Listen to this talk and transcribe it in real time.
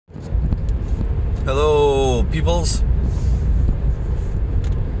Hello, peoples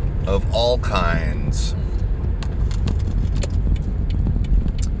of all kinds.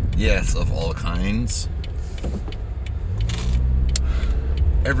 Yes, of all kinds.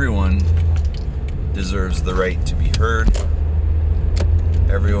 Everyone deserves the right to be heard.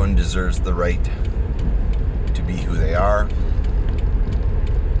 Everyone deserves the right to be who they are.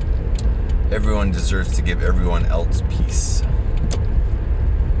 Everyone deserves to give everyone else peace.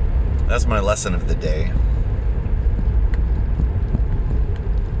 That's my lesson of the day.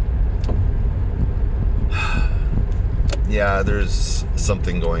 Yeah, there's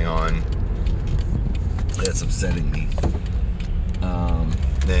something going on that's upsetting me.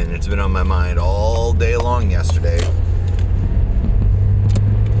 And it's been on my mind all day long yesterday.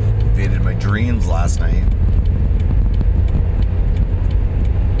 Invaded my dreams last night.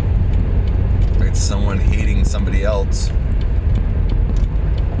 It's someone hating somebody else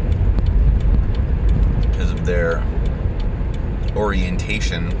because of their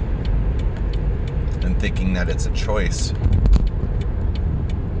orientation and thinking that it's a choice.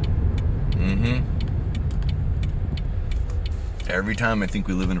 Every time I think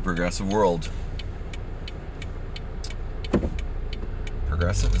we live in a progressive world.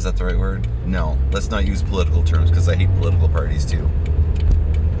 Progressive? Is that the right word? No, let's not use political terms because I hate political parties too.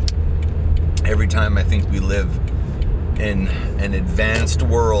 Every time I think we live in an advanced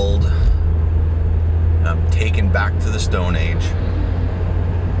world, I'm taken back to the Stone Age.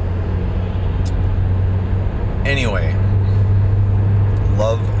 Anyway,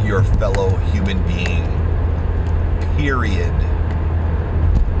 love your fellow human being. Period.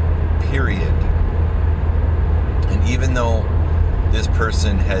 And even though this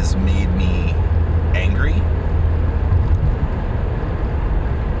person has made me angry,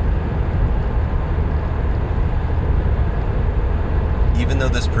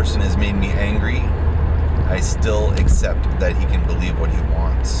 I still accept that he can believe what he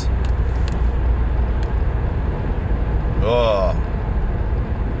wants. Oh,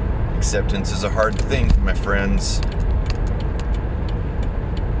 acceptance is a hard thing, my friends.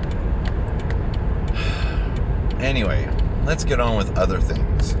 Anyway, let's get on with other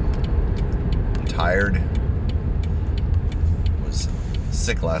things. I'm tired. Was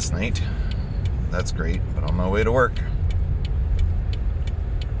sick last night. That's great, but on my way to work.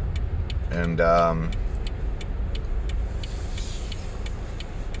 And I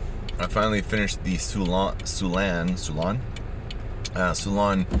finally finished the Sulan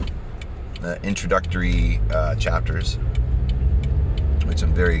introductory chapters, which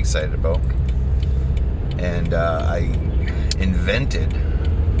I'm very excited about. And I invented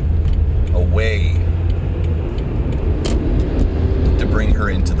a way to bring her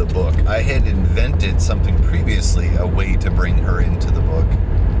into the book. I had invented something previously, a way to bring her into the book.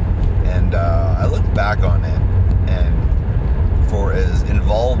 And I looked back on it, and for as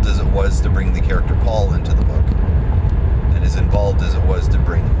involved as it was to bring the character Paul into the book, and as involved as it was to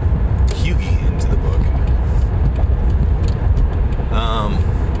bring Hughie into the book,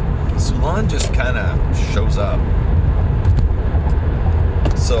 Sulan just kind of shows up.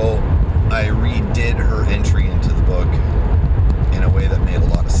 So I redid her entry into the book in a way that made a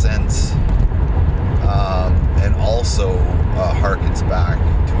lot of sense, and also harkens back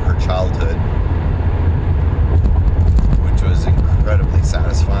to her childhood, which was incredibly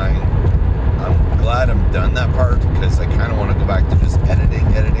satisfying. I'm glad I'm done that part because I kind of want to go back to just editing,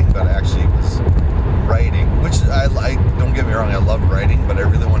 but I actually was writing, which I don't get me wrong, I love writing, but I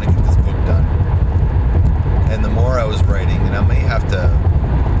really want to get this book done. And the more I was writing, and I may have to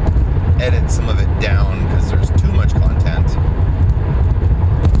edit some of it down because there's too much content,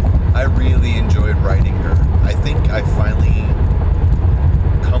 I really enjoyed writing her. I think I finally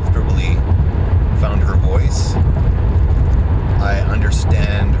comfortably found her voice. I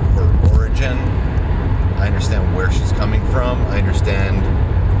understand her origin. I understand where she's coming from. I understand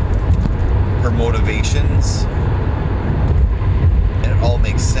her motivations. And it all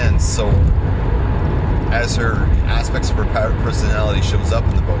makes sense. So as her aspects of her personality shows up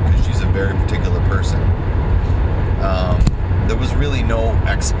in the book, because she's a very particular person, there was really no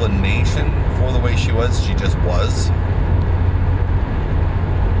explanation for the way she was. She just was.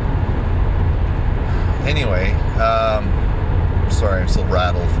 Anyway, sorry, I'm still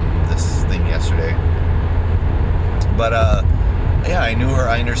rattled from this thing yesterday. But, yeah, I knew her,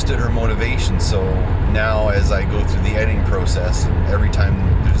 I understood her motivation, so now as I go through the editing process, every time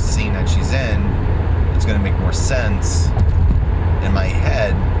there's a scene that she's in, it's going to make more sense in my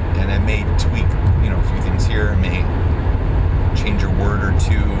head, and I may tweak, a few things here, I may change a word or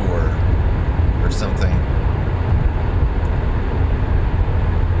two, or something.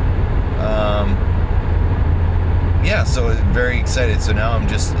 yeah, so very excited. So now I'm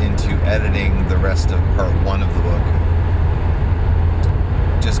just into editing the rest of part 1 of the book.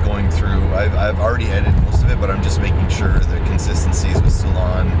 Just going through, I've already edited most of it, but I'm just making sure the consistencies with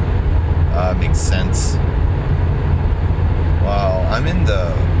Sulan make sense. Wow, I'm in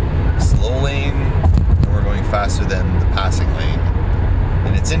the slow lane, and we're going faster than the passing lane.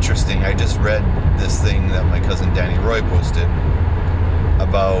 And it's interesting, I just read this thing that my cousin Danny Roy posted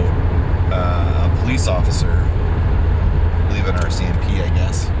about a police officer, I believe an RCMP, I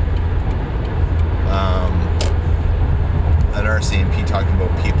guess. An RCMP talking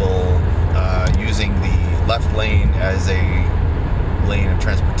about people using the left lane as a lane of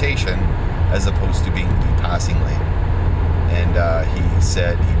transportation as opposed to being the passing lane. And he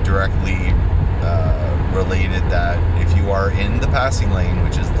said he directly related that if you are in the passing lane,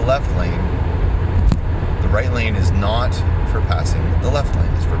 which is the left lane, the right lane is not for passing, the left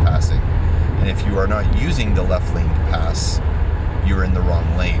lane is for passing. And if you are not using the left lane to pass, you're in the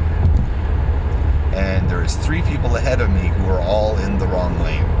wrong lane. And there's 3 people ahead of me who are all in the wrong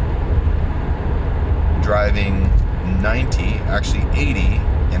lane, driving 90, actually 80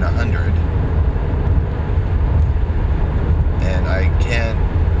 and 100. And I can't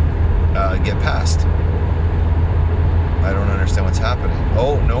get past. I don't understand what's happening.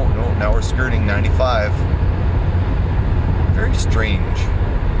 Oh, no, now we're skirting 95. Very strange.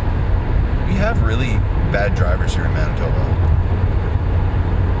 We have really bad drivers here in Manitoba.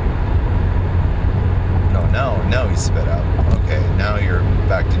 No, now he's sped up. Okay, now you're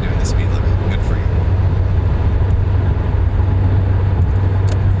back to doing the speed limit. Good for you.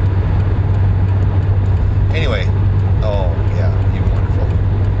 Anyway, oh yeah, you wonderful.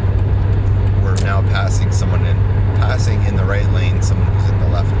 We're now passing in the right lane, someone who's in the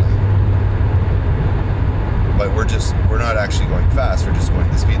left lane. But we're not actually going fast, we're just going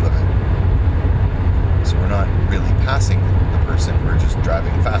the speed limit. So we're not really passing the person, we're just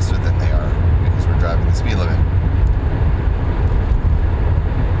driving faster than they are because we're driving the speed limit.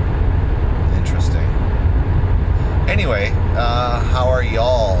 Interesting. Anyway, how are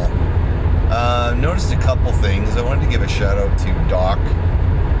y'all? Noticed a couple things. I wanted to give a shout out to Doc,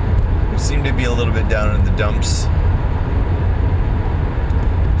 who seemed to be a little bit down in the dumps.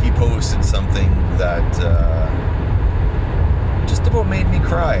 He posted something that just about made me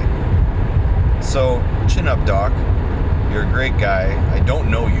cry. So, chin up, Doc. You're a great guy. I don't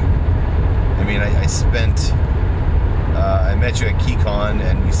know you. I mean, I met you at KeyCon,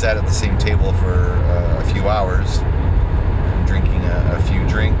 and we sat at the same table for a few hours, drinking a few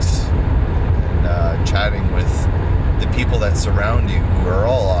drinks, and chatting with the people that surround you, who are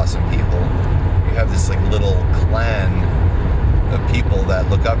all awesome people. You have this like little clan of people that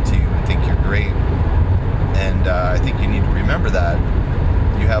look up to you and think you're great. And I think you need to remember that.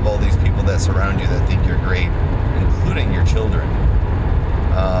 You have all these people that surround you that think you're great, including your children.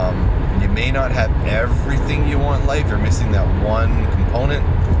 You may not have everything you want in life. You're missing that one component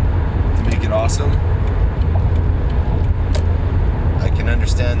to make it awesome. I can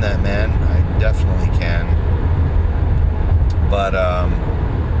understand that, man. I definitely can. But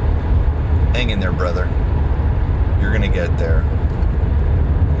hang in there, brother. You're gonna get there.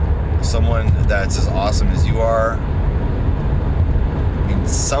 Someone that's as awesome as you are, I mean,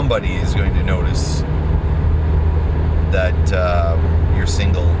 somebody is going to notice that you're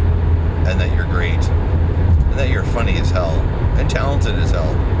single, and that you're great, and that you're funny as hell, and talented as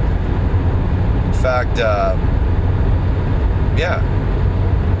hell. In fact, yeah.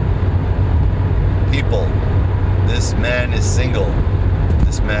 People, this man is single.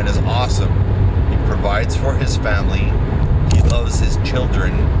 This man is awesome. He provides for his family. He loves his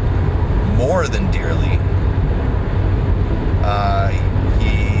children more than dearly.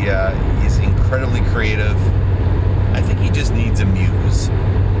 He's incredibly creative. I think he just needs a muse.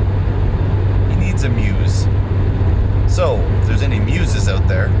 He needs a muse. So, if there's any muses out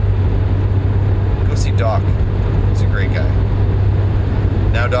there, go see Doc. He's a great guy.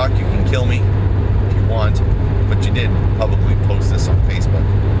 Now, Doc, you can kill me if you want, but you did publicly post this on Facebook.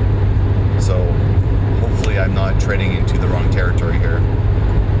 So, hopefully I'm not treading into the wrong territory here.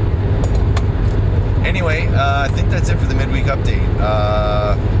 Anyway, I think that's it for the midweek update.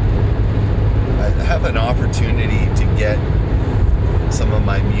 I have an opportunity to get some of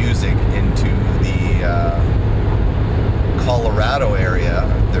my music into the Colorado area.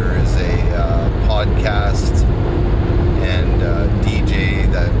 There is a podcast and DJ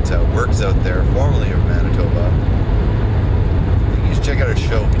that works out there, formerly of Manitoba. You should check out his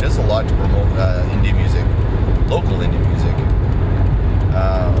show. He does a lot to promote indie music, local indie music.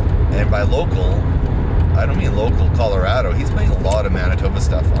 And by local, I don't mean local Colorado. He's playing a lot of Manitoba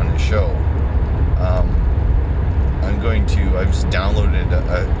stuff on his show. I've just downloaded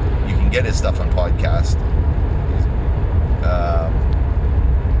you can get his stuff on podcast.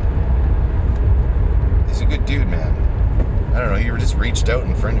 He's a good dude, man. I don't know, he just reached out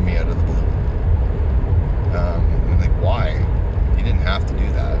in front of me out of the blue. I'm like, why? You didn't have to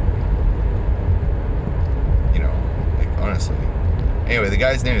do that. You know, like, honestly. Anyway, the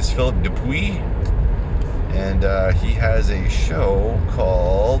guy's name is Philip Dupuis, and he has a show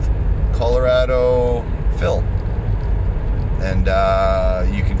called Colorado Phil. And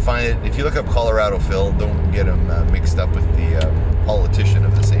you can find it, if you look up Colorado Phil, don't get him mixed up with the politician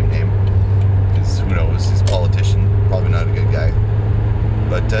of the same name. Because who knows, he's a politician, probably not a good guy.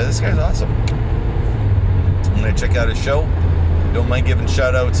 But this guy's awesome. I'm going to check out his show. Don't mind giving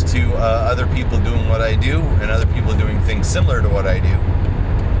shout outs to other people doing what I do, and other people doing things similar to what I do,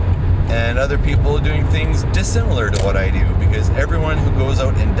 and other people doing things dissimilar to what I do, because everyone who goes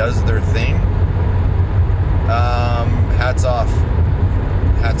out and does their thing, hats off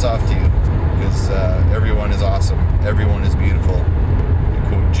to you, because everyone is awesome, everyone is beautiful, to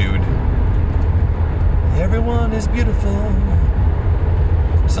quote Jude. Everyone is beautiful,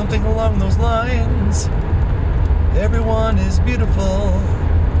 something along those lines. Everyone is beautiful.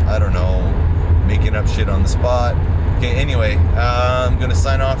 I don't know, making up shit on the spot. Okay, anyway, I'm gonna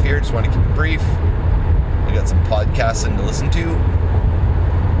sign off here. Just want to keep it brief. I got some podcasting to listen to.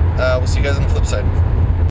 We'll see you guys on the flip side.